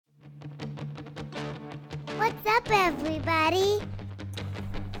What's up, everybody?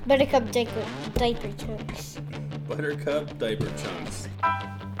 Buttercup diaper chunks. Buttercup diaper chunks.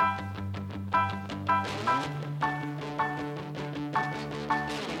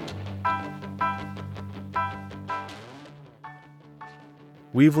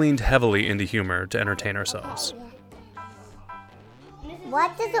 We've leaned heavily into humor to entertain ourselves.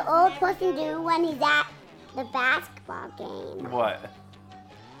 What does the old person do when he's at the basketball game? What?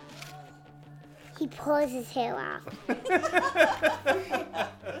 He pulls his hair off. What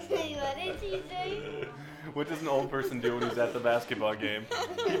did she say? What does an old person do when he's at the basketball game?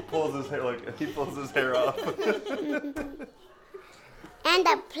 He pulls his hair off. And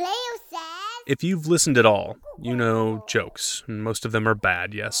the player says... If you've listened at all, you know jokes, and most of them are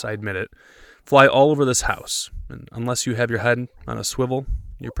bad, yes, I admit it, fly all over this house. And unless you have your head on a swivel,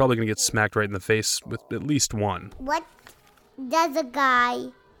 you're probably going to get smacked right in the face with at least one. What does a guy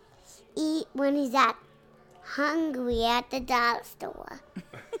eat when he's hungry at the dollar store?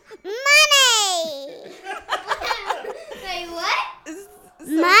 Money! Wait, what?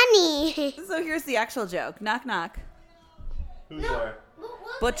 Money! So here's the actual joke. Knock, knock. Who's there?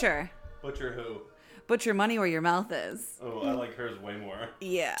 Butcher. Butcher who? Put your money where your mouth is. Oh, I like hers way more.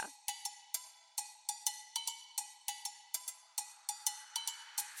 Yeah.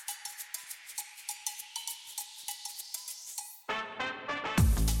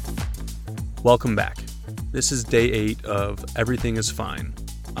 Welcome back. This is day 8 of Everything is Fine.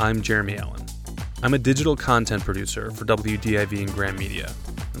 I'm Jeremy Allen. I'm a digital content producer for WDIV and Graham Media.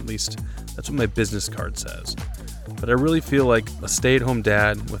 At least, that's what my business card says. But I really feel like a stay-at-home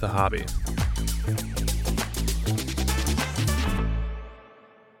dad with a hobby.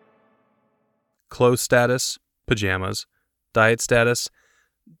 Clothes status, pajamas. Diet status,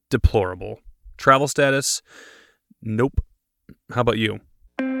 deplorable. Travel status, nope. How about you?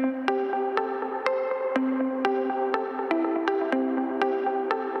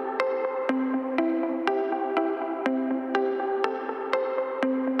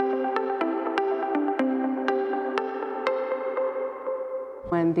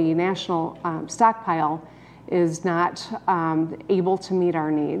 When the national stockpile is not able to meet our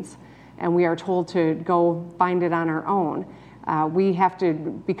needs and we are told to go find it on our own, we have to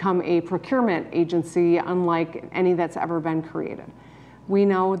become a procurement agency unlike any that's ever been created. We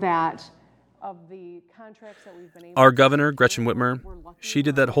know that of the contracts that we've been able Our governor, Gretchen Whitmer, she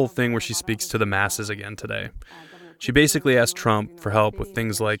did that whole thing where she speaks to the masses again today. She basically asked Trump for help with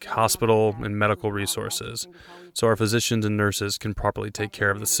things like hospital and medical resources, so our physicians and nurses can properly take care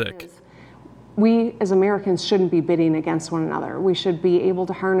of the sick. We as Americans shouldn't be bidding against one another. We should be able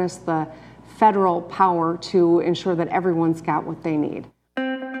to harness the federal power to ensure that everyone's got what they need.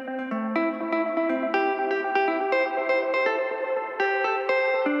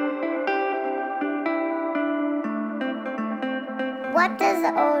 What does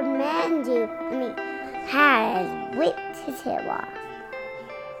the old man do when he has whipped his hair off?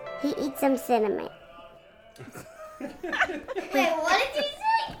 He eats some cinnamon. Wait, what did she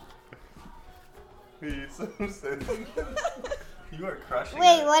say? You are crushing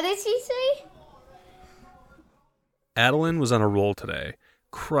Wait, what did she say? Adeline was on a roll today,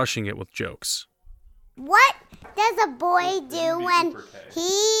 crushing it with jokes. What does a boy do when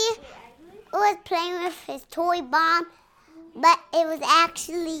he was playing with his toy bomb, but it was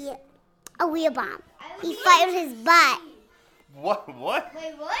actually a real bomb? He fired his butt. What? Wait,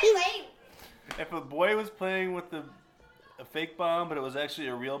 what? Wait. If a boy was playing with a fake bomb, but it was actually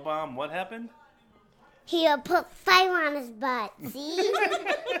a real bomb, what happened? He put fire on his butt. See?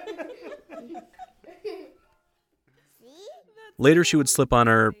 Later, she would slip on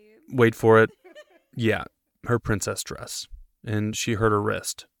her, wait for it, her princess dress. And she hurt her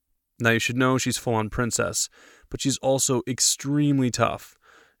wrist. Now, you should know she's full-on princess, but she's also extremely tough,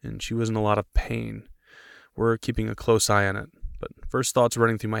 and she was in a lot of pain. We're keeping a close eye on it. But first thoughts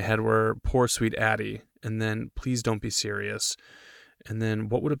running through my head were, poor sweet Addie, and then, please don't be serious. And then,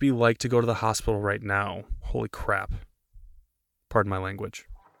 what would it be like to go to the hospital right now? Holy crap. Pardon my language.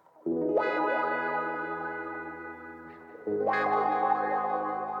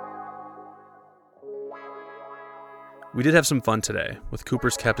 We did have some fun today with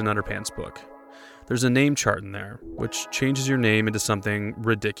Cooper's Captain Underpants book. There's a name chart in there, which changes your name into something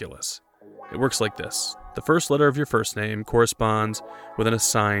ridiculous. It works like this. The first letter of your first name corresponds with an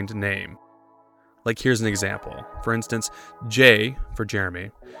assigned name. Like here's an example. For instance, J for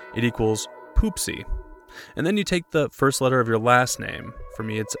Jeremy, it equals Poopsie. And then you take the first letter of your last name. For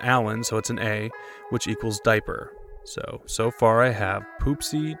me it's Allen, so it's an A, which equals diaper. So far I have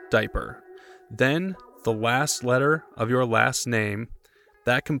Poopsie Diaper. Then the last letter of your last name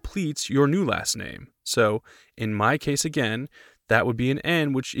that completes your new last name. So in my case again, that would be an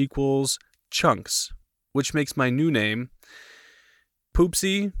N, which equals Chunks, which makes my new name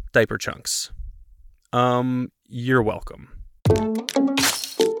Poopsie Diaper Chunks. You're welcome.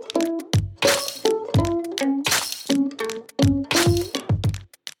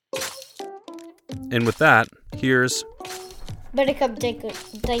 And with that, here's Buttercup diaper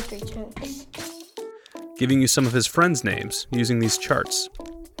chunks. giving you some of his friends' names using these charts.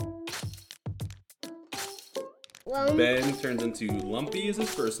 Ben turns into Lumpy is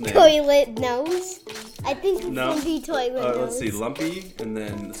his first name. Toilet nose. I think it's No. Lumpy toilet nose. Let's see, Lumpy, and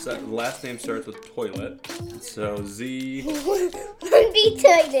then the last name starts with toilet. So Z, Lumpy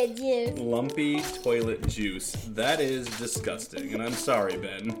toilet juice. Lumpy Toilet Juice. That is disgusting, and I'm sorry,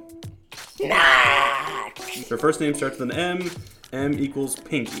 Ben. Her first name starts with an M. M equals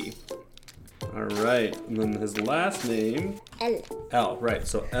Pinky. All right, and then his last name L. L. Right,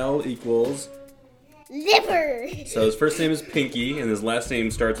 so L equals. Liver. So his first name is Pinky, and his last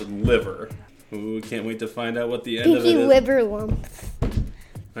name starts with Liver. Ooh, can't wait to find out what the end of it Pinky is. liver lumps. All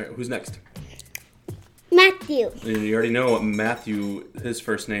right, who's next? Matthew. And you already know what Matthew, his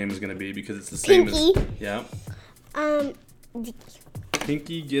first name is going to be because it's the same Pinky. as. Yeah.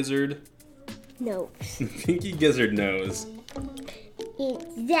 Pinky Gizzard. No. Pinky Gizzard Nose.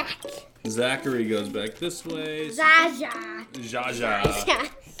 It's Zach. Zachary goes back this way. Zaza. Jaja.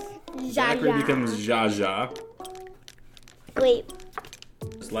 Zachary becomes Jaja. Wait,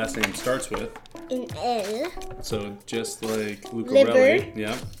 His last name starts with. an L. So just like Lucarelli. Liver.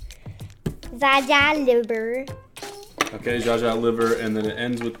 Yeah. Zaza liver. Okay, Jaja Liver, and then it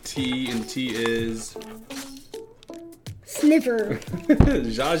ends with T, and T is. Sniffer.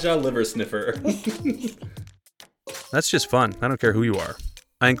 Jaja Liver Sniffer. That's just fun. I don't care who you are.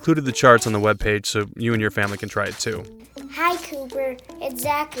 I included the charts on the webpage so you and your family can try it too. Hi, Cooper. It's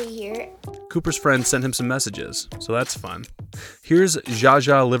Zachary here. Cooper's friend sent him some messages, so that's fun. Here's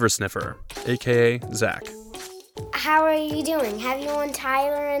Jaja Liver Sniffer, aka Zach. How are you doing? Have you won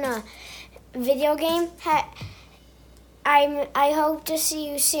Tyler in a video game? I hope to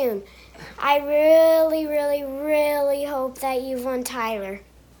see you soon. I really, really, really hope that you've won Tyler.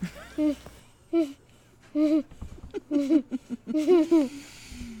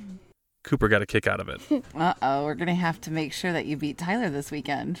 Cooper got a kick out of it. Uh-oh, we're going to have to make sure that you beat Tyler this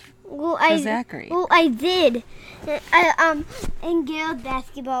weekend. Well, Zachary. Well, I did. In girls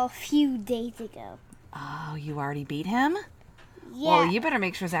basketball a few days ago. Oh, you already beat him? Yeah. Well, you better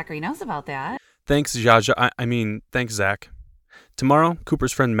make sure Zachary knows about that. Thanks, Jaja. Thanks, Zach. Tomorrow,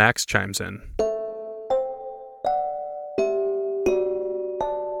 Cooper's friend Max chimes in.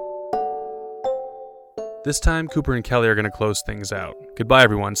 This time, Cooper and Kelly are going to close things out. Goodbye,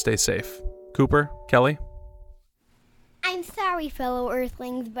 everyone. Stay safe. Cooper, Kelly? I'm sorry, fellow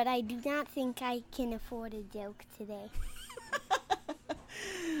Earthlings, but I do not think I can afford a joke today.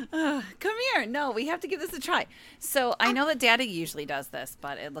 Come here. No, we have to give this a try. So I know that Daddy usually does this,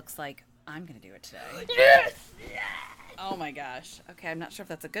 but it looks like I'm going to do it today. Yes! Oh my gosh. Okay, I'm not sure if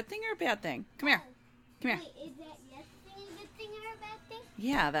that's a good thing or a bad thing. Come here. Come here. Wait, is that yes thing a good thing or a bad thing?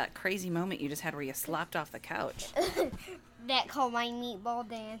 Yeah, that crazy moment you just had where you slopped off the couch. That called my meatball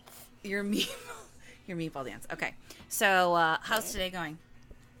dance. Your meatball dance. Okay. So, how's today going?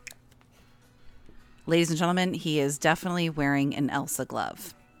 Ladies and gentlemen, he is definitely wearing an Elsa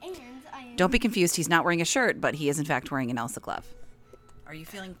glove. And I am... Don't be confused. He's not wearing a shirt, but he is in fact wearing an Elsa glove. Are you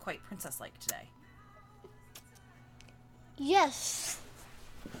feeling quite princess-like today? Yes.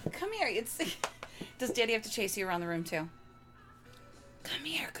 Come here. Does Daddy have to chase you around the room too? Come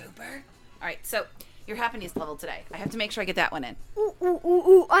here, Cooper. All right. So your happiness level today. I have to make sure I get that one in.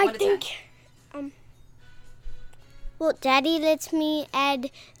 Ooh, I What is think... Well, Daddy lets me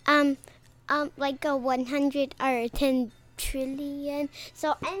add, like a 100 or 10 trillion.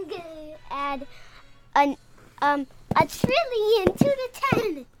 So I'm gonna add a trillion to the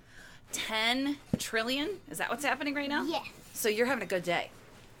 10. 10 trillion? Is that what's happening right now? Yes. So you're having a good day.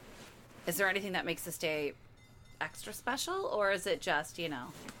 Is there anything that makes this day extra special, or is it just, same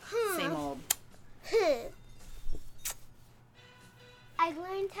old? I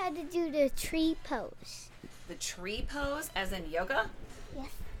learned how to do the tree pose. The tree pose, as in yoga? Yes.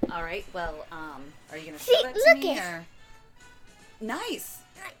 All right. Well, are you gonna See, show that to look me? it. Or... Nice.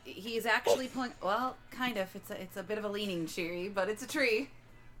 He's actually pulling. Well, kind of. It's a bit of a leaning tree, but it's a tree.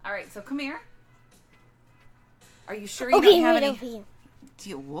 All right. So come here. Are you sure you don't have right any? over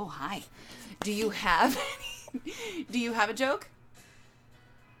here. Whoa, hi. Do you have Do you have a joke?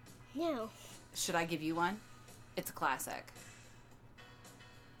 No. Should I give you one? It's a classic.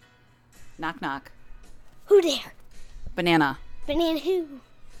 Knock knock. Who there? Banana. Banana who?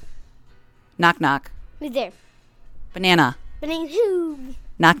 Knock, knock. Who's there? Banana. Banana who?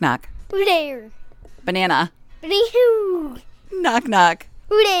 Knock, knock. Who there? Banana. Banana who? Knock, knock.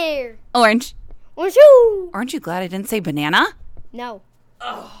 Who there? Orange. Orange who? Aren't you glad I didn't say banana? No.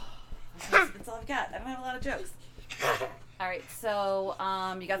 That's all I've got. I don't have a lot of jokes. All right, so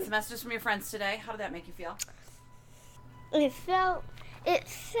you got some messages from your friends today. How did that make you feel? It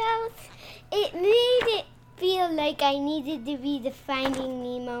made it feel like I needed to be the Finding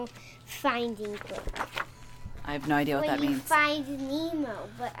Nemo finding book. I have no idea what When that you means. find Nemo,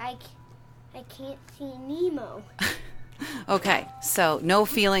 but I can't see Nemo. Okay, so no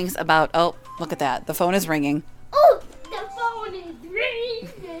feelings about, oh, look at that. The phone is ringing. Oh, the phone is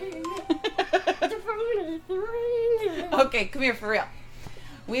ringing. The phone is ringing. Okay, come here for real.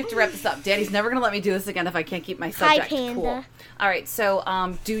 We have to wrap this up. Daddy's never going to let me do this again if I can't keep my subject Panda. cool. All right, so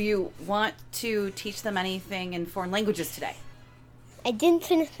do you want to teach them anything in foreign languages today? I didn't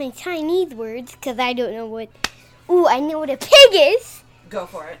finish my Chinese words because I don't know what. Ooh, I know what a pig is. Go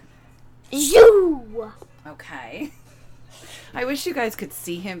for it. Zoo. Okay. I wish you guys could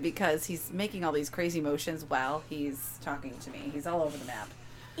see him because he's making all these crazy motions while he's talking to me. He's all over the map.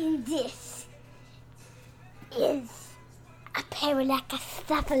 And this is a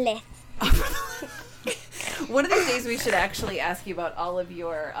Paralacocephalus. One of these days we should actually ask you about all of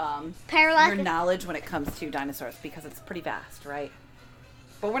your knowledge when it comes to dinosaurs because it's pretty vast, right?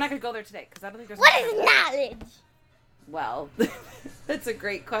 But we're not going to go there today because I don't think there's... What is knowledge? Well, that's a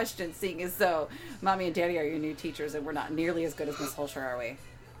great question, seeing as though Mommy and Daddy are your new teachers and we're not nearly as good as Miss Holscher, are we?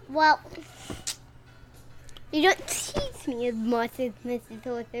 Well, you don't teach me as much as Mrs.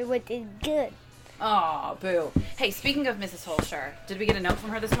 Holscher, which is good. Oh, boo. Hey, speaking of Mrs. Holscher, did we get a note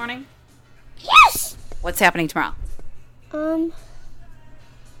from her this morning? Yes! What's happening tomorrow? Um,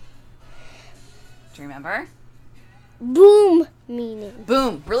 Do you remember? boom meaning.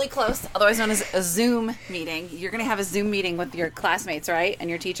 Boom. Really close, otherwise known as a Zoom meeting. You're going to have a Zoom meeting with your classmates, right?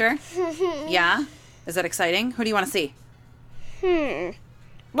 And your teacher? Yeah? Is that exciting? Who do you want to see?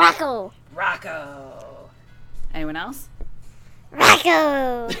 Rocco. Rocco. Anyone else?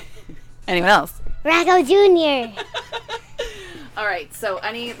 Rocco. Anyone else? Rocco Jr. All right, so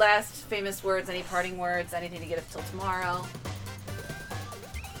any last famous words, any parting words, anything to get us till tomorrow?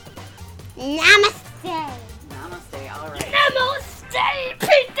 Namaste. Namaste, all right. Namaste,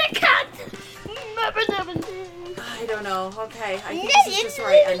 Peter Cat. I don't know. Okay, I think this is just where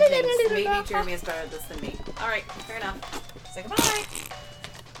I end things. Maybe Jeremy has better at this than me. All right, fair enough. Say goodbye.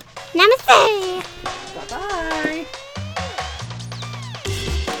 Namaste. Bye-bye.